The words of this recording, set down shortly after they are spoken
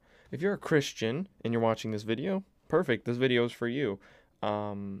If you're a Christian and you're watching this video, perfect. This video is for you.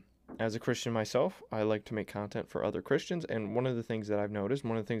 As a Christian myself, I like to make content for other Christians, and one of the things that I've noticed,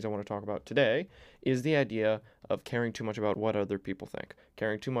 one of the things I want to talk about today, is the idea of caring too much about what other people think,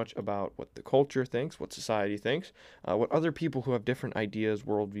 caring too much about what the culture thinks, what society thinks, what other people who have different ideas,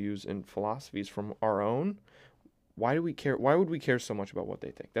 worldviews, and philosophies from our own. Why do we care? Why would we care so much about what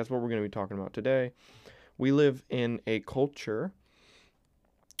they think? That's what we're going to be talking about today. We live in a culture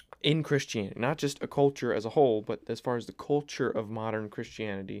in Christianity, not just a culture as a whole, but as far as the culture of modern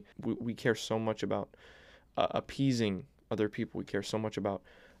Christianity, we care so much about appeasing other people. We care so much about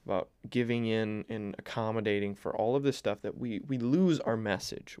giving in and accommodating for all of this stuff that we lose our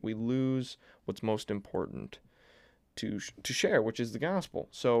message. We lose what's most important to share, which is the gospel.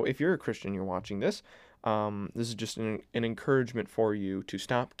 So if you're a Christian, you're watching this, this is just an encouragement for you to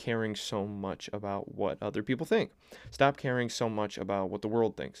stop caring so much about what other people think. Stop caring so much about what the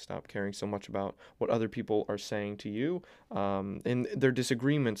world thinks. Stop caring so much about what other people are saying to you, and their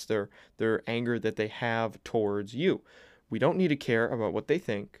disagreements, their anger that they have towards you. We don't need to care about what they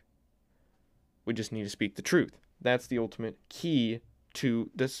think. We just need to speak the truth. That's the ultimate key to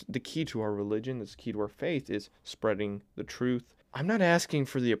this. The key to our religion, the key to our faith, is spreading the truth. I'm not asking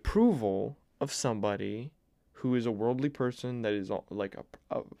for the approval of somebody who is a worldly person that is like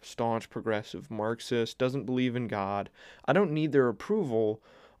a staunch progressive Marxist, doesn't believe in God. I don't need their approval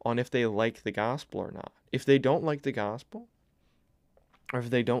on if they like the gospel or not. If they don't like the gospel, or if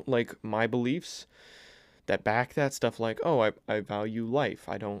they don't like my beliefs that back that stuff, like, oh, I value life,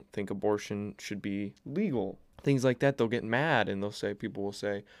 I don't think abortion should be legal, things like that, they'll get mad and people will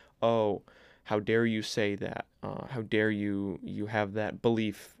say, oh, how dare you say that? How dare you have that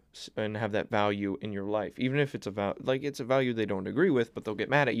belief and have that value in your life, even if it's it's a value they don't agree with, but they'll get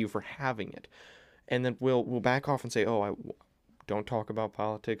mad at you for having it. And then we'll back off and say, oh, I don't talk about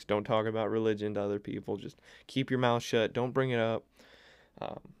politics, don't talk about religion to other people, just keep your mouth shut, don't bring it up.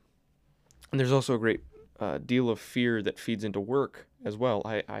 And there's also a great deal of fear that feeds into work as well.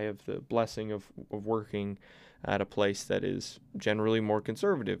 I have the blessing of working at a place that is generally more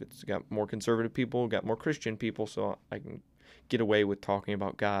conservative. It's got more conservative people, got more Christian people, so I can get away with talking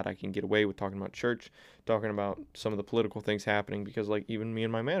about God. I can get away with talking about church, talking about some of the political things happening, because like even me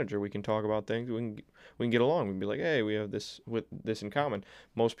and my manager, we can talk about things. We can get along. We can be like, hey, we have this in common.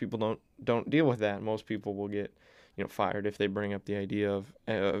 Most people don't deal with that. Most people will get fired if they bring up the idea of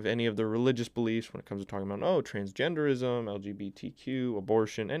any of their religious beliefs when it comes to talking about, oh, transgenderism, LGBTQ,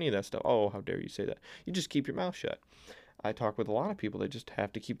 abortion, any of that stuff. Oh, how dare you say that? You just keep your mouth shut. I talk with a lot of people that just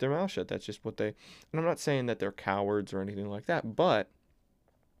have to keep their mouth shut. That's just what they, and I'm not saying that they're cowards or anything like that, but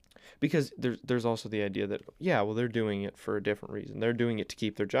because there's also the idea that, yeah, well, they're doing it for a different reason. They're doing it to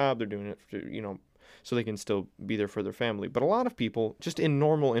keep their job. They're doing it for, so they can still be there for their family. But a lot of people, just in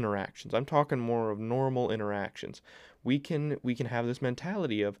normal interactions, I'm talking more of normal interactions, we can have this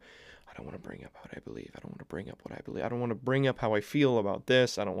mentality of, I don't want to bring up what I believe. I don't want to bring up what I believe. I don't want to bring up how I feel about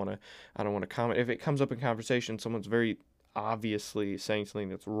this. I don't want to comment. If it comes up in conversation, someone's very obviously saying something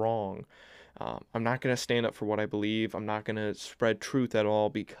that's wrong, I'm not going to stand up for what I believe. I'm not going to spread truth at all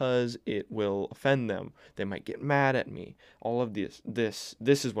because it will offend them. They might get mad at me. All of this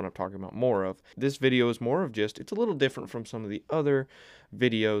is what I'm talking about more of. This video is more of just, it's a little different from some of the other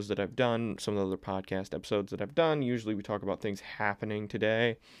videos that I've done, some of the other podcast episodes that I've done. Usually we talk about things happening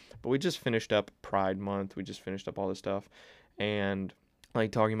today, but we just finished up Pride Month. We just finished up all this stuff, and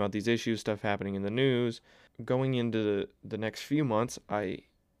like talking about these issues, stuff happening in the news. Going into the next few months,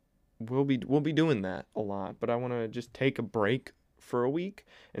 we'll be doing that a lot, but I want to just take a break for a week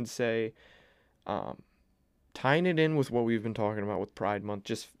and say, tying it in with what we've been talking about with Pride Month,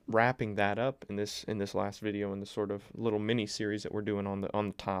 just wrapping that up in this last video, in this sort of little mini series that we're doing on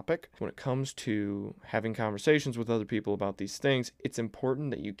the topic. When it comes to having conversations with other people about these things, it's important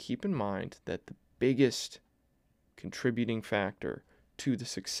that you keep in mind that the biggest contributing factor to the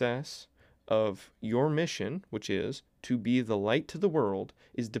success of your mission, which is to be the light to the world,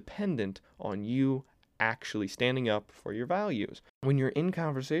 is dependent on you actually standing up for your values. When you're in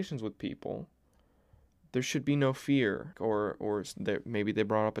conversations with people, there should be no fear, or that maybe they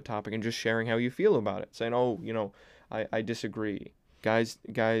brought up a topic and just sharing how you feel about it, saying, oh, I disagree. Guys,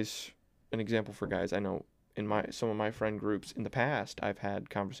 an example for guys, I know in some of my friend groups in the past, I've had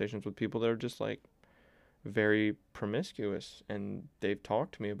conversations with people that are just like very promiscuous, and they've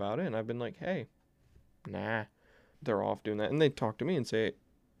talked to me about it, and I've been like, hey, nah, they're off doing that. And they talk to me and say,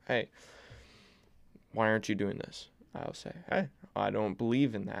 hey, why aren't you doing this? I'll say, hey, I don't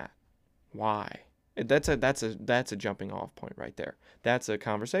believe in that. Why? That's a jumping off point right there. That's a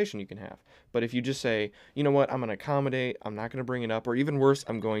conversation you can have. But if you just say, you know what, I'm going to accommodate, I'm not going to bring it up, or even worse,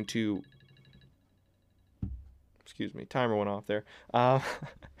 I'm going to, excuse me, timer went off there.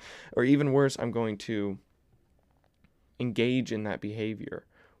 Or even worse, I'm going to engage in that behavior.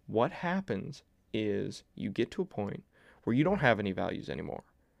 What happens is you get to a point where you don't have any values anymore.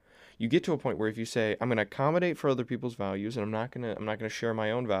 You get to a point where if you say, I'm going to accommodate for other people's values and I'm not going to share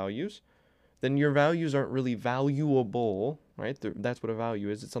my own values, then your values aren't really valuable, right? That's what a value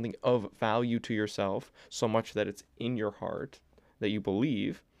is. It's something of value to yourself, so much that it's in your heart, that you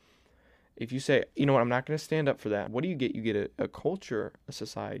believe. If you say, you know what, I'm not going to stand up for that, what do you get? You get a culture, a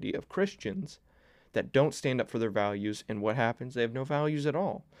society of Christians that don't stand up for their values, and what happens? They have no values at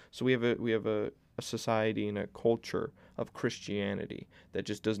all. So we have a society and a culture of Christianity that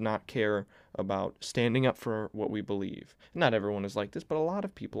just does not care about standing up for what we believe. Not everyone is like this, but a lot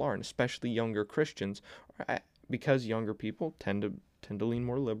of people are, and especially younger Christians, because younger people tend to lean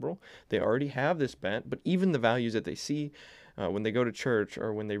more liberal. They already have this bent, but even the values that they see when they go to church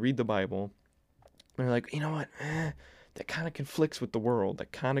or when they read the Bible, they're like, you know what, that kind of conflicts with the world.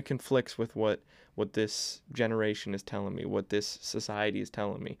 That kind of conflicts with what this generation is telling me, what this society is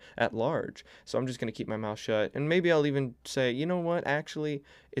telling me at large. So I'm just going to keep my mouth shut. And maybe I'll even say, you know what, actually,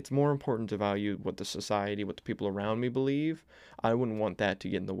 it's more important to value what the society, what the people around me believe. I wouldn't want that to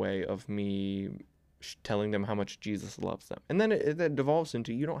get in the way of me telling them how much Jesus loves them. And then it devolves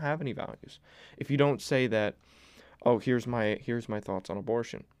into you don't have any values. If you don't say that, oh, here's my thoughts on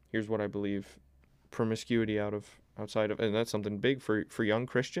abortion. Here's what I believe promiscuity outside of, and that's something big for young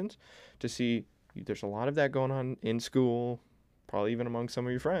Christians to see. There's a lot of that going on in school, probably even among some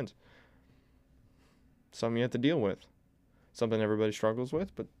of your friends. Some you have to deal with. Something everybody struggles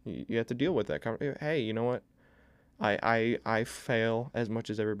with, but you have to deal with that. Hey, you know what? I fail as much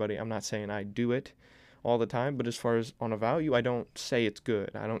as everybody. I'm not saying I do it all the time, but as far as on a value, I don't say it's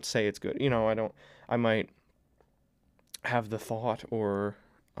good. I don't say it's good. You know, I might have the thought or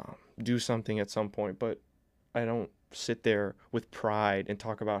do something at some point, but I don't sit there with pride and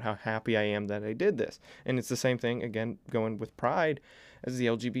talk about how happy I am that I did this. And it's the same thing, again, going with pride as the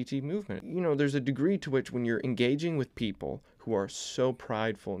LGBT movement. You know, there's a degree to which when you're engaging with people who are so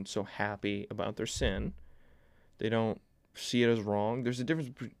prideful and so happy about their sin, they don't see it as wrong. There's a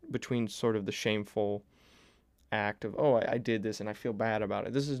difference between sort of the shameful act of, oh, I did this and I feel bad about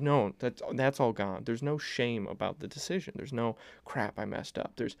it. This is known. That's all gone. There's no shame about the decision. There's no crap, I messed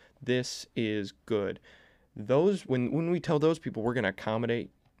up. This is good. Those when we tell those people we're going to accommodate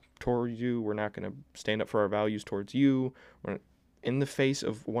towards you, we're not going to stand up for our values towards you, in the face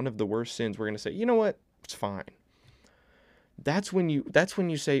of one of the worst sins, we're going to say, you know what, it's fine. That's when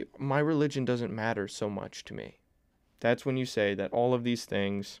you say my religion doesn't matter so much to me. That's when you say that all of these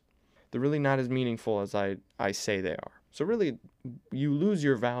things, they're really not as meaningful as I say they are. So really, you lose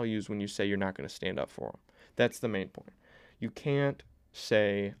your values when you say you're not going to stand up for them. That's the main point. You can't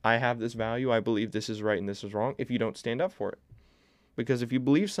say, I have this value, I believe this is right and this is wrong, if you don't stand up for it. Because if you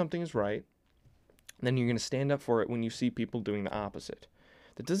believe something is right, then you're going to stand up for it when you see people doing the opposite.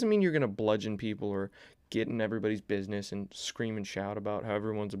 That doesn't mean you're going to bludgeon people or get in everybody's business and scream and shout about how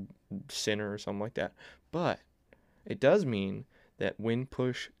everyone's a sinner or something like that. But it does mean that when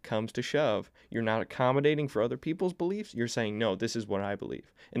push comes to shove, you're not accommodating for other people's beliefs. You're saying, no, this is what I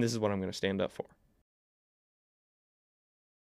believe, and this is what I'm going to stand up for.